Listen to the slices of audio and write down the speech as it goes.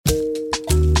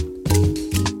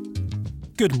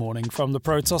Good morning from the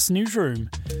Protos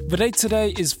Newsroom. The date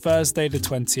today is Thursday the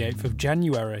 28th of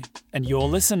January, and you're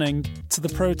listening to the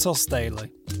Protos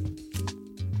Daily.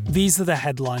 These are the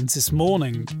headlines this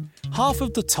morning. Half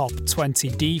of the top 20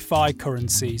 DeFi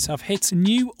currencies have hit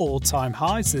new all-time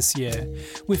highs this year,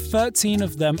 with 13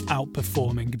 of them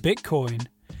outperforming Bitcoin.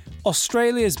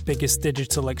 Australia's biggest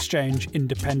digital exchange,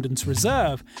 Independence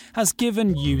Reserve, has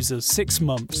given users 6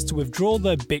 months to withdraw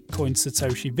their Bitcoin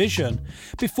Satoshi Vision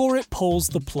before it pulls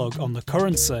the plug on the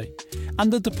currency.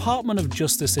 And the Department of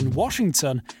Justice in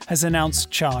Washington has announced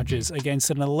charges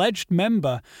against an alleged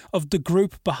member of the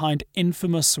group behind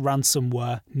infamous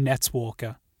ransomware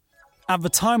Netwalker. At the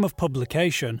time of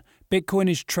publication,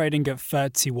 Bitcoin is trading at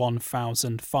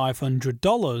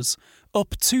 $31,500, up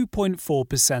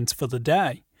 2.4% for the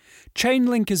day.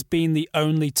 Chainlink has been the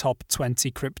only top 20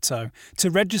 crypto to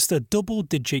register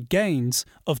double-digit gains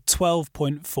of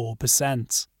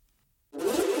 12.4%.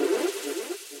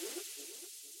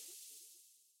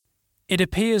 It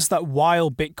appears that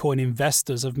while Bitcoin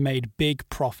investors have made big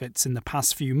profits in the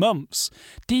past few months,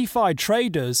 DeFi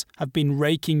traders have been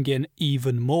raking in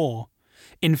even more.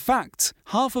 In fact,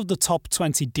 half of the top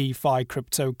 20 DeFi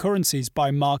cryptocurrencies by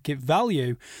market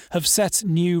value have set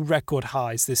new record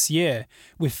highs this year,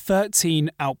 with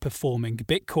 13 outperforming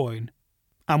Bitcoin.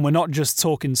 And we're not just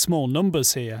talking small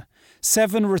numbers here.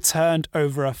 7 returned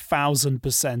over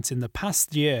 1,000% in the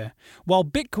past year, while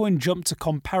Bitcoin jumped a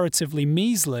comparatively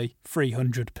measly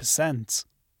 300%.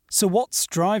 So what's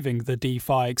driving the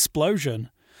DeFi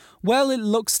explosion? Well, it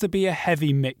looks to be a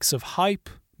heavy mix of hype,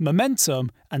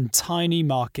 momentum, and tiny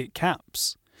market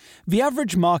caps. The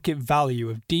average market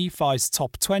value of DeFi's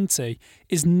top 20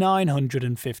 is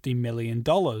 $950 million,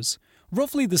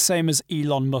 roughly the same as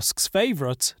Elon Musk's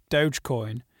favourite,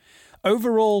 Dogecoin.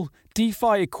 Overall,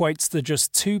 DeFi equates to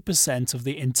just 2% of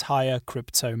the entire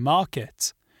crypto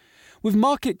market. With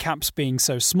market caps being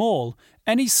so small,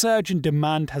 any surge in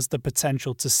demand has the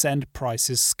potential to send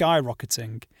prices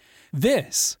skyrocketing.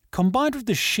 This, combined with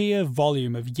the sheer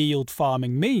volume of yield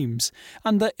farming memes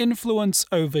and their influence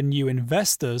over new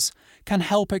investors, can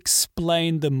help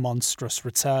explain the monstrous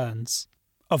returns.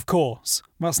 Of course,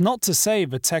 that's not to say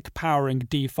the tech powering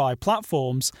DeFi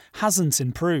platforms hasn't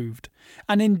improved,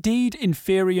 and indeed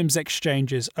Ethereum's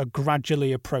exchanges are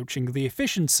gradually approaching the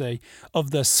efficiency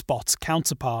of their spot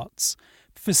counterparts,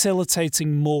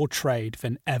 facilitating more trade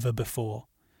than ever before.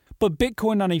 But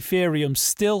Bitcoin and Ethereum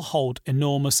still hold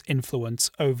enormous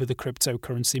influence over the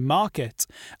cryptocurrency market,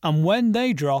 and when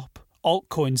they drop,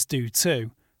 altcoins do too,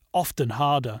 often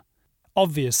harder.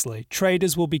 Obviously,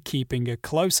 traders will be keeping a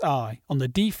close eye on the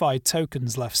DeFi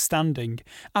tokens left standing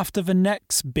after the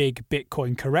next big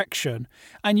Bitcoin correction,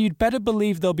 and you'd better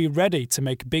believe they'll be ready to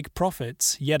make big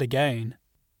profits yet again.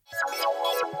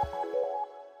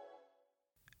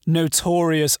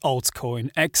 Notorious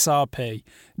altcoin XRP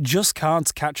just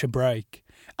can't catch a break.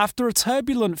 After a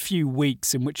turbulent few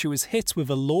weeks in which it was hit with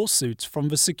a lawsuit from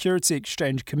the Securities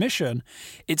Exchange Commission,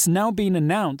 it's now been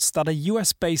announced that a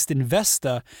US-based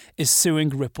investor is suing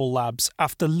Ripple Labs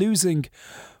after losing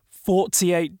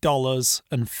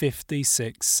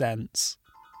 $48.56.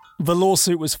 The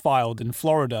lawsuit was filed in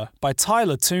Florida by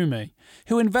Tyler Toomey,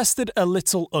 who invested a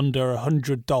little under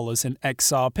 $100 in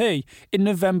XRP in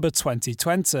November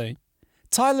 2020.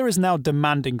 Tyler is now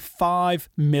demanding $5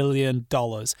 million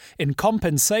in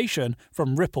compensation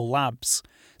from Ripple Labs,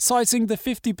 citing the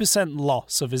 50%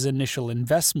 loss of his initial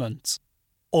investment.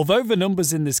 Although the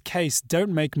numbers in this case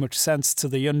don't make much sense to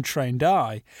the untrained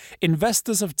eye,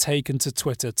 investors have taken to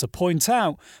Twitter to point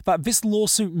out that this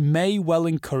lawsuit may well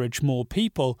encourage more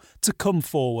people to come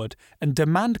forward and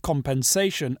demand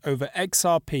compensation over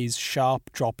XRP's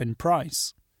sharp drop in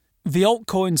price. The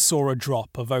altcoin saw a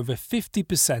drop of over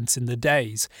 50% in the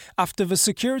days after the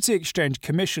Securities Exchange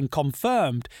Commission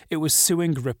confirmed it was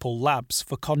suing Ripple Labs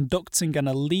for conducting an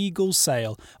illegal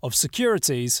sale of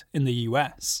securities in the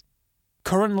US.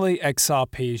 Currently,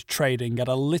 XRP is trading at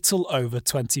a little over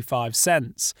 25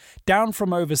 cents, down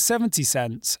from over 70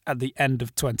 cents at the end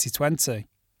of 2020.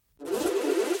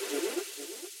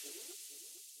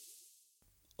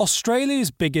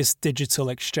 Australia's biggest digital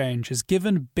exchange has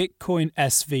given Bitcoin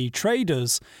SV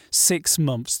traders 6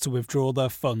 months to withdraw their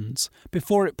funds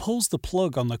before it pulls the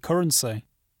plug on the currency.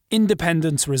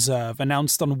 Independence Reserve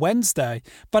announced on Wednesday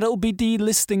that it will be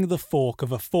delisting the fork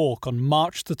of a fork on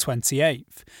March the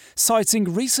 28th, citing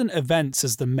recent events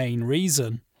as the main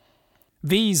reason.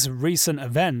 These recent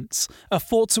events are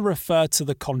thought to refer to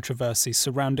the controversy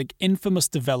surrounding infamous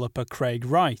developer Craig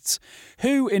Wright,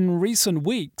 who in recent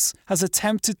weeks has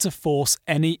attempted to force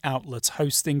any outlet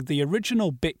hosting the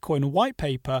original Bitcoin white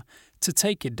paper to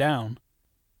take it down.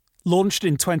 Launched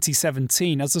in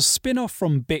 2017 as a spin-off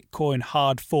from Bitcoin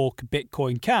hard fork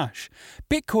Bitcoin Cash,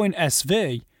 Bitcoin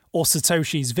SV, or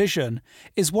Satoshi's Vision,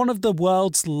 is one of the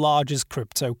world's largest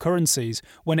cryptocurrencies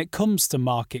when it comes to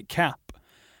market cap.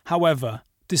 However,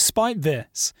 despite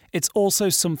this, it's also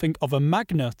something of a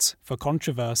magnet for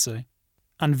controversy.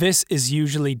 And this is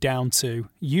usually down to,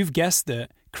 you've guessed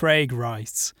it, Craig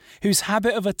Wright, whose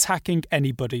habit of attacking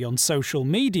anybody on social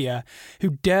media who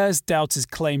dares doubt his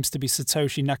claims to be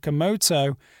Satoshi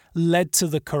Nakamoto led to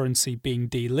the currency being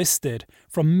delisted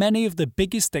from many of the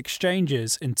biggest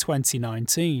exchanges in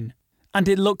 2019. And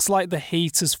it looks like the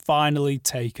heat has finally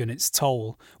taken its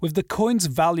toll, with the coin's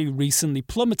value recently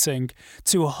plummeting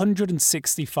to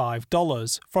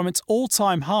 $165 from its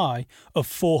all-time high of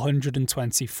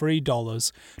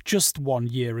 $423 just 1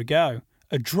 year ago,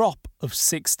 a drop of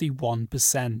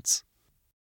 61%.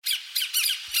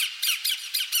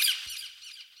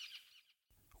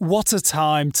 What a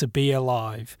time to be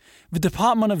alive. The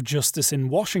Department of Justice in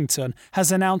Washington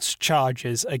has announced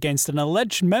charges against an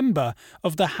alleged member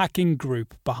of the hacking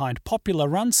group behind popular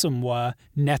ransomware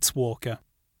NetWalker.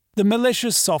 The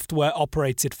malicious software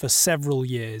operated for several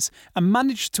years and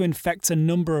managed to infect a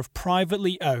number of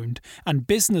privately owned and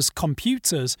business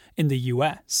computers in the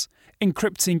US,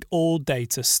 encrypting all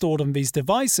data stored on these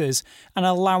devices and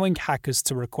allowing hackers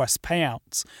to request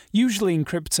payouts, usually in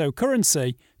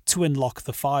cryptocurrency, to unlock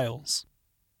the files.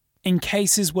 In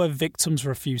cases where victims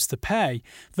refused to pay,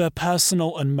 their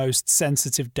personal and most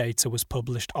sensitive data was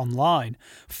published online,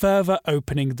 further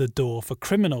opening the door for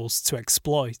criminals to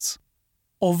exploit.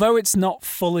 Although it's not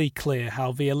fully clear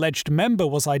how the alleged member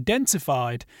was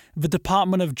identified, the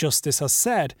Department of Justice has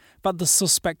said that the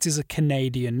suspect is a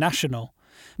Canadian national.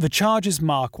 The charges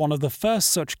mark one of the first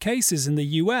such cases in the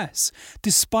US,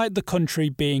 despite the country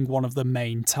being one of the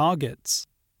main targets.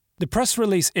 The press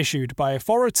release issued by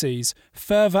authorities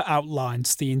further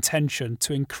outlines the intention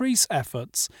to increase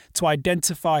efforts to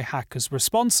identify hackers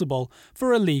responsible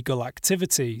for illegal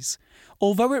activities,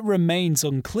 although it remains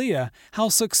unclear how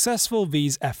successful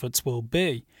these efforts will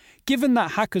be, given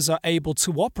that hackers are able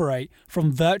to operate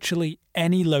from virtually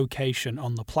any location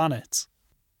on the planet.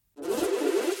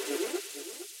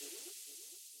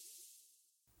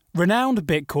 Renowned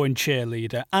Bitcoin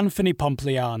cheerleader Anthony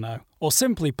Pompliano, or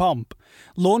simply Pomp,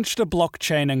 launched a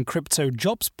blockchain and crypto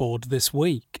jobs board this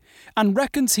week and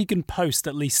reckons he can post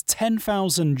at least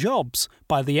 10,000 jobs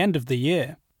by the end of the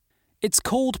year. It's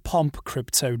called Pomp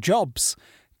Crypto Jobs.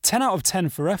 10 out of 10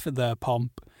 for effort there,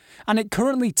 Pomp. And it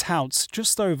currently touts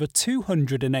just over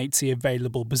 280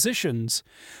 available positions,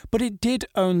 but it did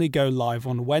only go live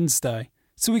on Wednesday,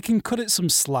 so we can cut it some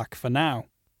slack for now.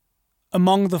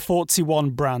 Among the 41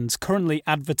 brands currently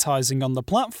advertising on the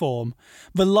platform,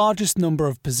 the largest number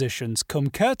of positions come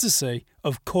courtesy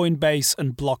of Coinbase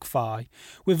and BlockFi,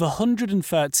 with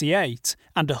 138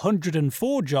 and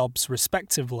 104 jobs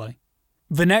respectively.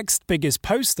 The next biggest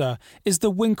poster is the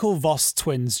Winklevoss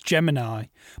twins Gemini,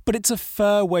 but it's a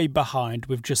fair way behind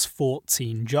with just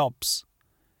 14 jobs.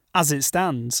 As it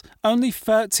stands, only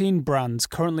 13 brands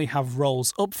currently have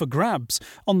roles up for grabs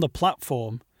on the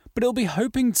platform, but it'll be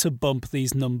hoping to bump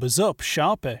these numbers up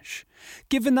sharpish,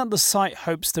 given that the site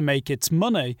hopes to make its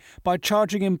money by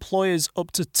charging employers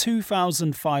up to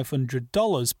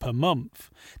 $2,500 per month,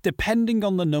 depending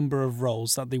on the number of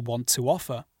roles that they want to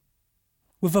offer.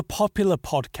 With a popular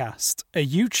podcast, a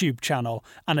YouTube channel,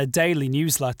 and a daily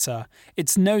newsletter,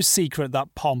 it's no secret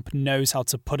that Pomp knows how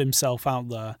to put himself out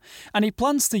there, and he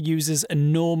plans to use his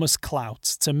enormous clout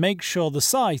to make sure the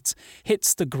site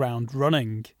hits the ground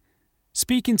running.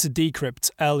 Speaking to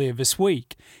Decrypt earlier this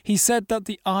week, he said that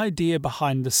the idea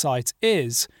behind the site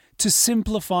is to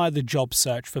simplify the job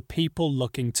search for people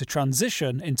looking to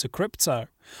transition into crypto,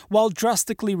 while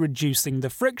drastically reducing the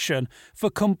friction for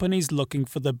companies looking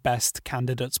for the best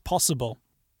candidates possible.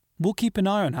 We'll keep an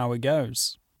eye on how it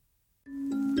goes.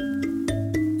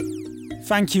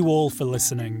 Thank you all for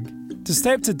listening. To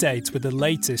stay up to date with the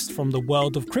latest from the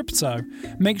world of crypto,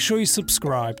 make sure you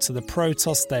subscribe to the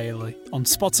Protos Daily on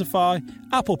Spotify,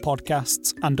 Apple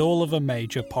Podcasts, and all other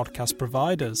major podcast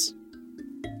providers.